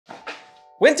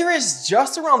Winter is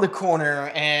just around the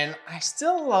corner and I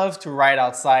still love to ride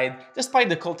outside despite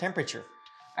the cold temperature.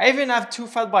 I even have two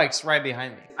fat bikes right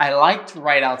behind me. I like to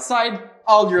ride outside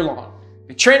all year long.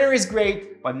 The trainer is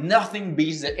great, but nothing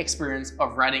beats the experience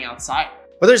of riding outside.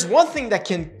 But there's one thing that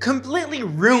can completely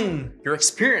ruin your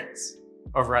experience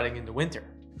of riding in the winter.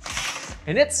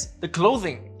 And it's the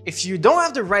clothing. If you don't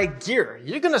have the right gear,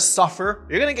 you're gonna suffer,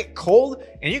 you're gonna get cold,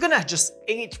 and you're gonna just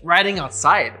hate riding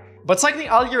outside. But cycling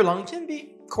all year long can be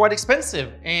quite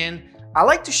expensive, and I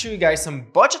like to show you guys some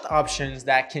budget options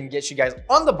that can get you guys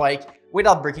on the bike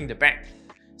without breaking the bank.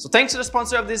 So thanks to the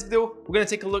sponsor of this video, we're gonna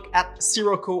take a look at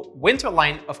Siroko winter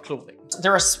line of clothing.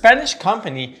 They're a Spanish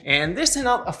company and they sent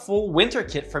out a full winter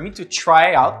kit for me to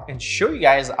try out and show you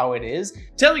guys how it is,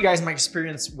 tell you guys my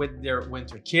experience with their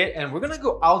winter kit, and we're gonna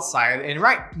go outside. And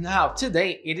right now,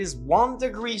 today, it is 1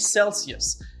 degree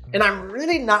Celsius. And I'm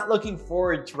really not looking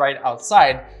forward to ride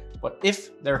outside, but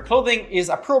if their clothing is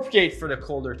appropriate for the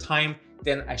colder time,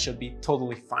 then I should be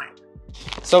totally fine.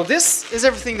 So this is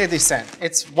everything that they sent.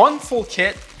 It's one full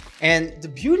kit, and the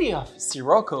beauty of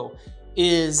Siroko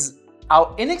is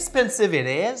how inexpensive it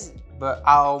is, but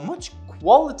how much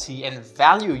quality and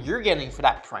value you're getting for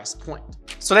that price point.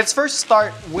 So let's first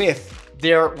start with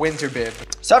their winter bib.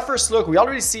 So at first look, we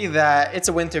already see that it's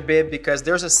a winter bib because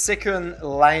there's a second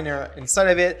liner inside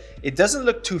of it. It doesn't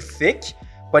look too thick,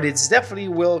 but it's definitely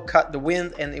will cut the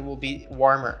wind and it will be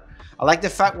warmer. I like the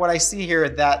fact what I see here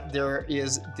that there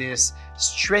is this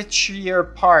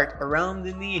stretchier part around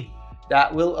the knee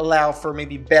that will allow for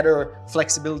maybe better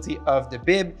flexibility of the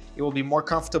bib. It will be more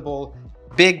comfortable.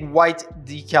 Big white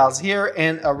decals here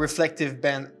and a reflective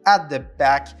band at the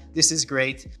back. This is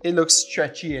great. It looks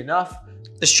stretchy enough.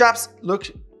 The straps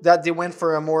look that they went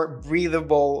for a more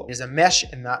breathable, is a mesh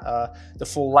and not the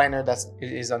full liner that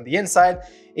is on the inside.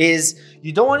 Is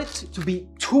you don't want it to be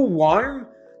too warm,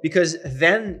 because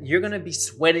then you're gonna be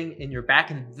sweating in your back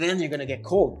and then you're gonna get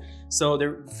cold. So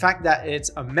the fact that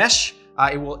it's a mesh,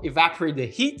 it will evaporate the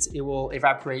heat, it will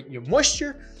evaporate your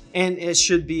moisture, and it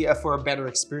should be for a better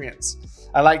experience.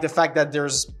 I like the fact that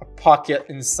there's a pocket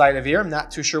inside of here. I'm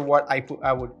not too sure what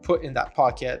I would put in that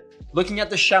pocket. Looking at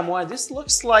the chamois, this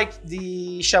looks like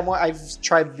the chamois I've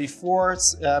tried before.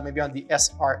 It's maybe on the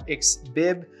SRX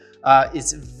bib.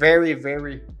 It's very,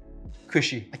 very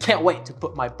cushy. I can't wait to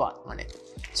put my butt on it.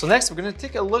 So next, we're gonna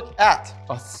take a look at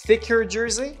a thicker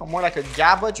jersey, or more like a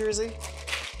GABA jersey.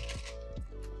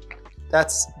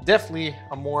 That's definitely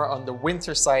more on the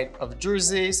winter side of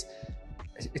jerseys.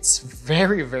 It's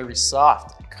very, very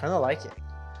soft. I kind of like it.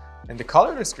 And the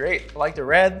color looks great. I like the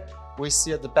red. We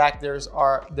see at the back, there's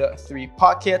the 3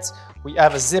 pockets. We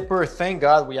have a zipper. Thank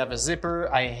God we have a zipper.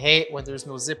 I hate when there's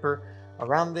no zipper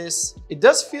around this. It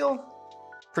does feel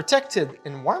protected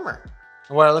and warmer.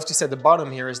 And what I love to see at the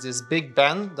bottom here is this big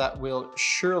band that will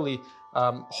surely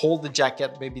hold the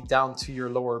jacket maybe down to your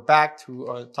lower back,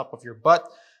 to top of your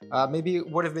butt. Maybe it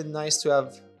would have been nice to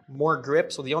have more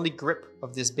grip. So the only grip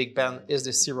of this big band is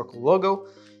the Siroko logo.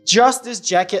 Just this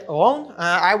jacket alone,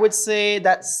 I would say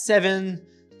that 7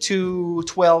 to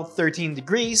 12, 13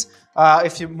 degrees.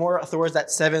 If you're more towards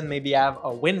that 7, maybe have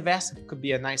a wind vest. It could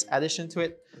be a nice addition to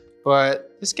it.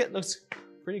 But this kit looks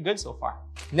pretty good so far.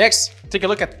 Next, take a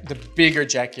look at the bigger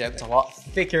jacket. It's a lot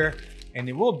thicker and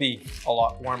it will be a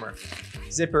lot warmer.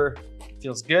 Zipper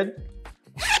feels good.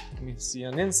 You can see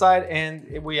on the inside,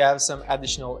 and we have some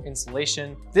additional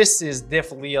insulation. This is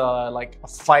definitely like a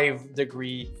 5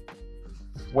 degree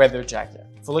weather jacket.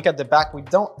 If we look at the back, we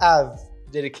don't have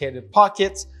dedicated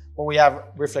pockets, but we have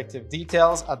reflective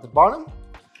details at the bottom.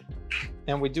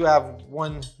 And we do have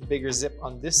one bigger zip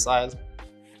on this side,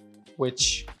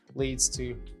 which leads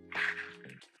to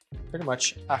pretty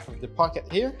much half of the pocket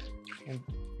here. And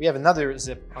we have another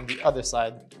zip on the other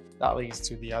side that leads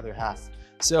to the other half.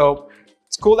 So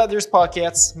it's cool that there's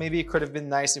pockets. Maybe it could have been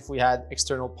nice if we had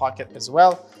external pocket as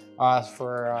well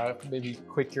for maybe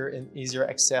quicker and easier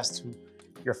access to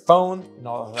your phone and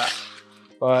all of that.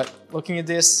 But looking at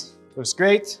this, looks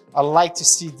great. I like to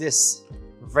see this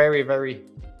very, very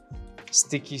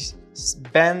sticky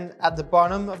band at the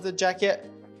bottom of the jacket.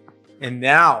 And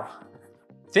now,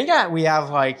 I think we have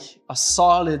like a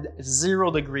solid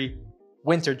 0 degree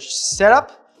winter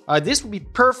setup. This would be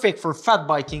perfect for fat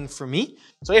biking for me.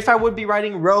 So if I would be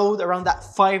riding road around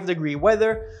that 5 degree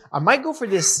weather, I might go for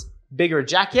this bigger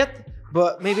jacket,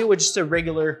 but maybe with just a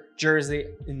regular jersey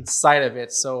inside of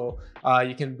it. So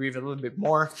you can breathe a little bit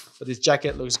more, but this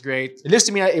jacket looks great. It looks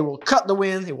to me like it will cut the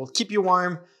wind, it will keep you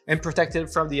warm and protected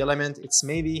from the element. It's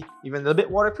maybe even a little bit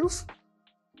waterproof.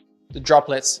 The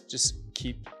droplets just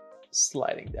keep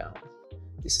sliding down.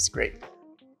 This is great.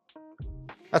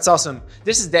 That's awesome.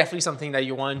 This is definitely something that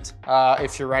you want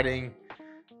if you're riding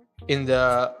in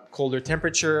the colder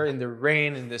temperature, in the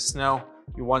rain, in the snow.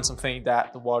 You want something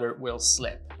that the water will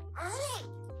slip.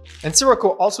 And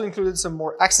Siroko also included some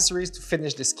more accessories to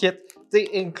finish this kit. They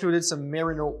included some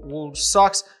Merino wool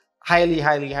socks. Highly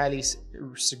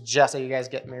suggest that you guys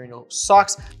get Merino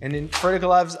socks. And then for the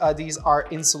gloves, these are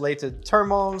insulated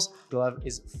thermals. The glove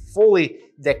is fully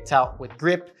decked out with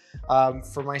grip.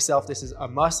 For myself, this is a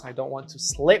must. I don't want to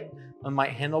slip on my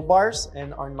handlebars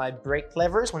and on my brake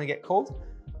levers when I get cold.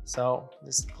 So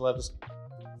this glove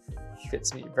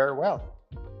fits me very well,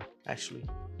 actually.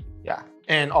 Yeah.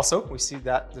 And also we see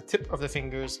that the tip of the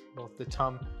fingers, both the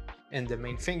thumb and the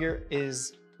main finger,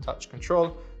 is touch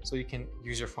control. So you can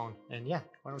use your phone. And yeah,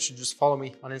 why don't you just follow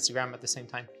me on Instagram at the same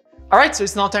time? All right, so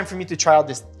it's now time for me to try out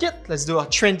this kit. Let's do a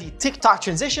trendy TikTok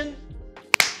transition.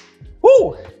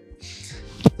 Woo!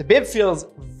 The bib feels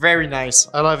very nice.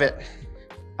 I love it.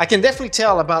 I can definitely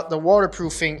tell about the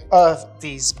waterproofing of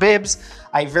these bibs.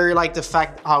 I very like the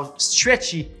fact how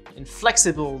stretchy and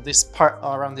flexible this part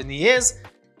around the knee is.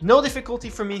 No difficulty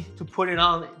for me to put it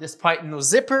on despite no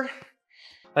zipper.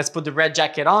 Let's put the red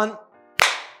jacket on.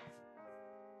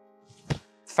 The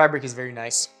fabric is very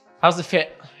nice. How's the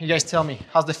fit? You guys tell me,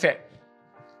 how's the fit?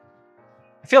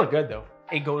 I feel good though.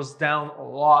 It goes down a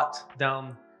lot,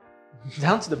 down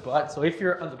to the butt. So if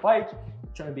you're on the bike,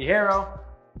 trying to be hero,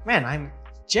 man, I'm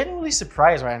genuinely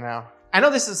surprised right now. I know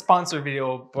this is a sponsored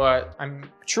video, but I'm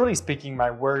truly speaking my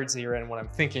words here and what I'm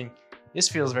thinking. This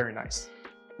feels very nice.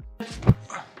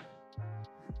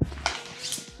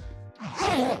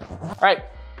 All right,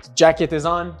 the jacket is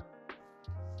on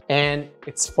and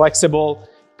it's flexible.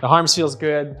 The arms feels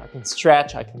good. I can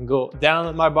stretch, I can go down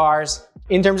with my bars.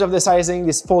 In terms of the sizing,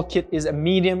 this full kit is a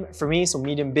medium for me, so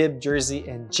medium bib, jersey,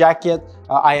 and jacket.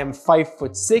 I am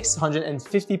 5'6",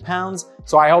 150 pounds,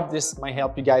 so I hope this might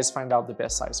help you guys find out the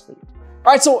best size for you.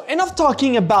 All right, so enough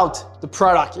talking about the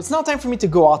product. It's now time for me to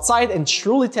go outside and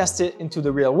truly test it into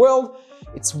the real world.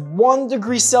 It's 1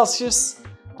 degree Celsius.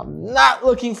 I'm not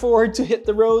looking forward to hit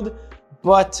the road,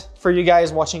 but for you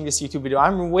guys watching this YouTube video,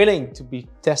 I'm willing to be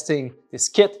testing this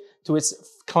kit to its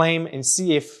claim and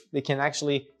see if they can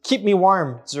actually keep me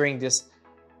warm during this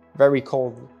very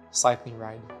cold cycling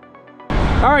ride.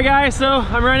 All right guys, so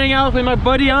I'm running out with my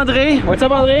buddy Andre. What's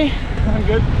up, Andre? I'm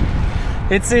good.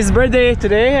 It's his birthday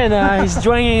today and he's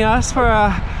joining us for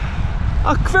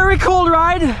a very cold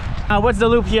ride. What's the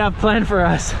loop you have planned for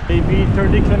us? Maybe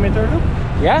 30-kilometer loop?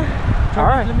 Yeah? All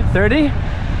right, 30?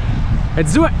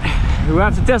 Let's do it. We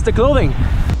have to test the clothing.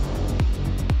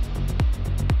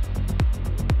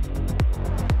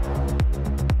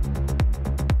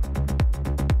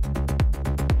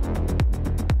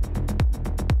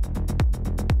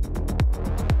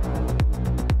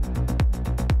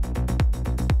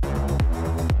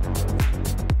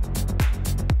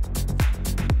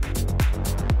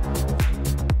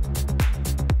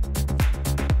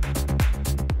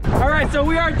 So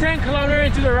we are 10 kilometers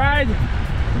into the ride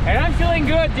and I'm feeling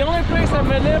good. The only place I'm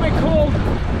a little bit cold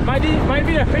might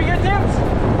be the fingertips,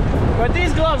 but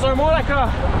these gloves are more like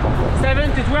a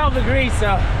 7 to 12 degrees,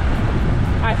 so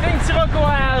I think Siroko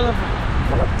has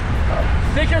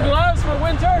thicker gloves for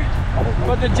winter,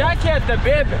 but the jacket, the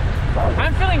bib,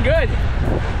 I'm feeling good.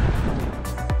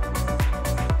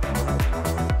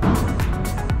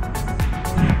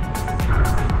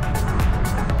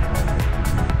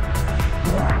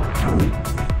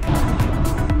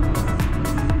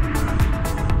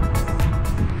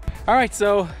 All right,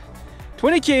 so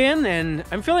 20K in and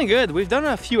I'm feeling good. We've done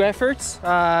a few efforts,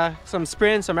 some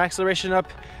sprints, some acceleration up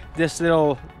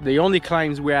the only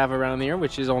climbs we have around here,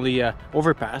 which is only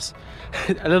overpass.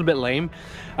 A little bit lame,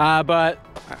 but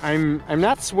I'm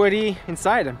not sweaty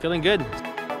inside. I'm feeling good.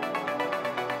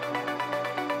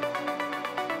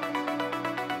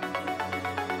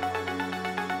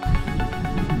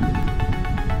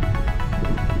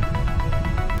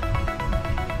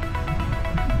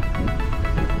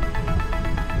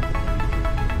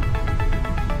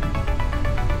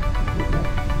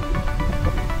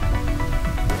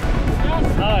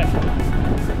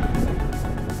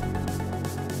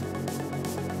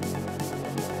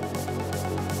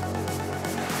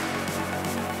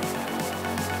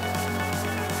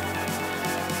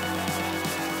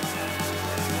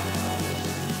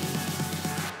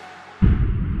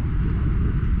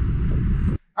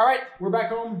 All right, we're back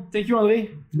home. Thank you, Andre.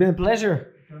 It's been a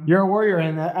pleasure. You're a warrior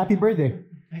and happy birthday.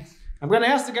 Thanks. I'm gonna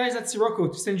ask the guys at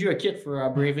Siroko to send you a kit for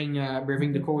braving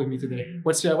the cold with me today.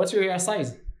 What's your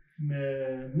size?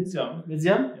 Medium.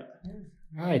 Medium?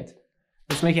 Yeah. All right,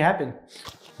 let's make it happen.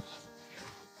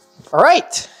 All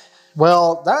right.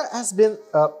 Well, that has been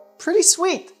a pretty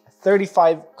sweet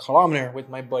 35 kilometer with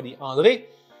my buddy Andre.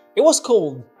 It was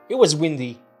cold, it was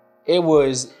windy, it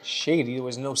was shady, there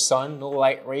was no sun, no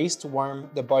light rays to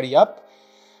warm the body up.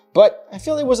 But I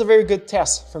feel it was a very good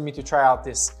test for me to try out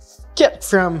this kit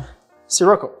from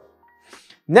Siroko.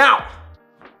 Now,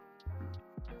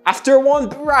 after one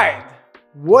ride,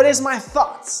 what is my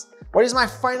thoughts? What is my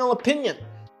final opinion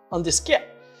on this kit?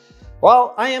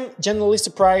 Well, I am genuinely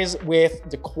surprised with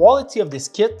the quality of this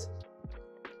kit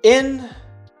in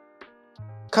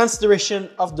consideration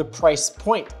of the price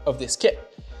point of this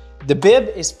kit. The bib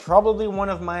is probably one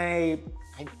of my,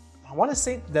 I want to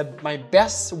say my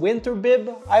best winter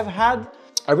bib I've had.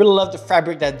 I really love the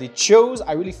fabric that they chose.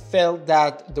 I really felt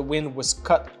that the wind was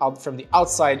cut out from the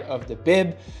outside of the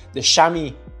bib. The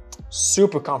chamois,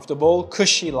 super comfortable,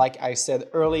 cushy like I said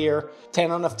earlier.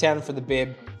 10 out of 10 for the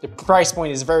bib. The price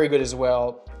point is very good as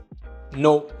well.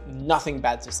 Nothing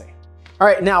bad to say. All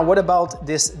right, now what about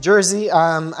this jersey?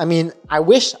 I mean, I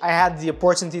wish I had the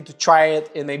opportunity to try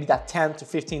it in maybe that 10 to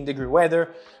 15 degree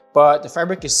weather, but the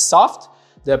fabric is soft.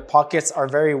 The pockets are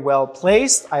very well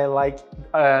placed. I like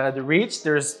the reach.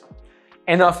 There's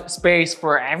enough space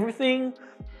for everything.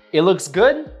 It looks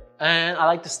good, and I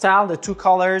like the style, the two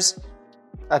colors.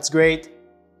 That's great.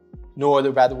 No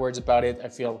other bad words about it. I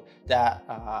feel that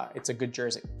it's a good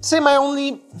jersey. Say my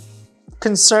only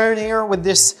concern here with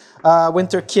this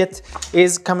winter kit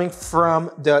is coming from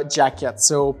the jacket.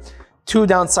 So two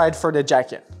downside for the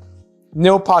jacket.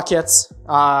 No pockets,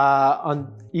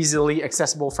 easily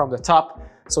accessible from the top.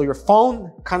 So your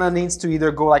phone kind of needs to either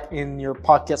go like in your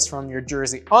pockets from your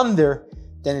jersey under,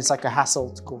 then it's like a hassle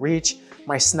to go reach.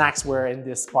 My snacks were in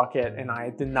this pocket and I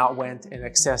did not went and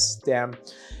access them.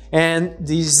 And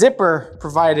the zipper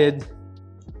provided,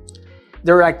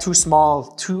 they were like too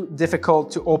small, too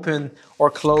difficult to open or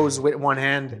close with one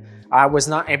hand. I was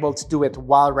not able to do it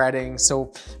while riding.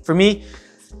 So for me,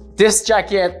 this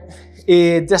jacket,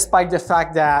 despite the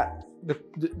fact that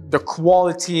the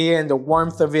quality and the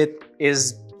warmth of it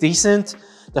is decent,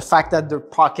 the fact that the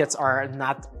pockets are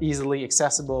not easily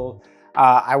accessible,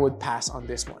 I would pass on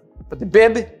this one. But the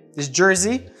bib, this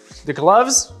jersey, the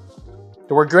gloves,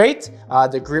 they were great.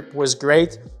 The grip was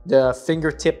great. The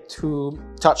fingertip to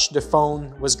touch the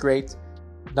phone was great.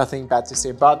 Nothing bad to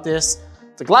say about this.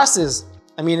 The glasses,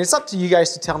 I mean, it's up to you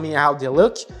guys to tell me how they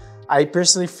look. I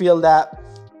personally feel that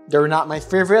they're not my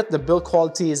favorite. The build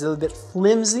quality is a little bit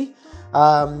flimsy,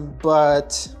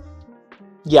 but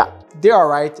yeah, they're all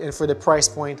right. And for the price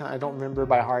point, I don't remember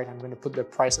by heart, I'm gonna put the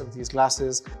price of these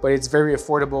glasses, but it's very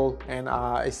affordable. And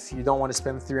if you don't want to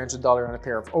spend $300 on a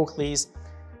pair of Oakleys,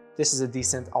 this is a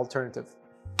decent alternative.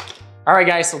 All right,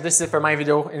 guys, so this is it for my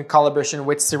video in collaboration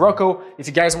with Siroko. If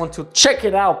you guys want to check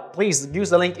it out, please use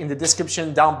the link in the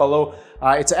description down below.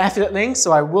 It's an affiliate link,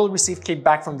 so I will receive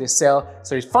kickback from this sale.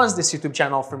 So it funds this YouTube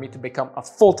channel for me to become a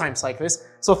full-time cyclist.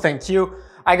 So thank you.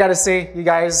 I gotta say, you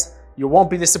guys, you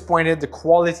won't be disappointed. The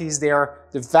quality is there,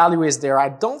 the value is there. I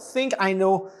don't think I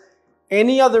know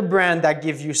any other brand that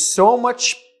gives you so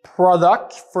much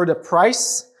product for the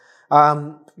price.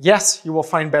 Yes, you will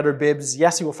find better bibs.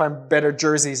 Yes, you will find better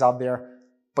jerseys out there,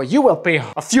 but you will pay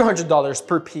a few $100s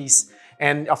per piece,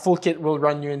 and a full kit will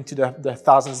run you into the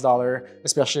thousands of dollars,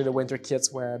 especially the winter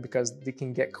kits, because they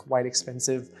can get quite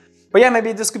expensive. But yeah,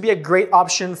 maybe this could be a great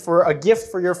option for a gift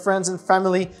for your friends and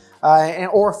family,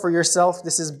 or for yourself.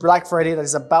 This is Black Friday that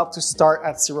is about to start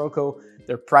at Siroko.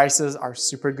 Their prices are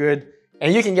super good,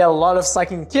 and you can get a lot of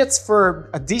cycling kits for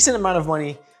a decent amount of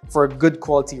money for good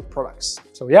quality products.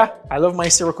 So yeah, I love my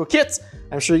Siroko kits.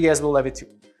 I'm sure you guys will love it too.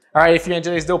 All right, if you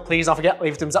enjoyed this video, please don't forget,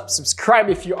 leave a thumbs up, subscribe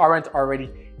if you aren't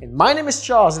already. And my name is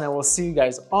Charles, and I will see you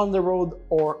guys on the road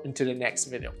or into the next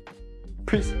video.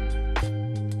 Peace.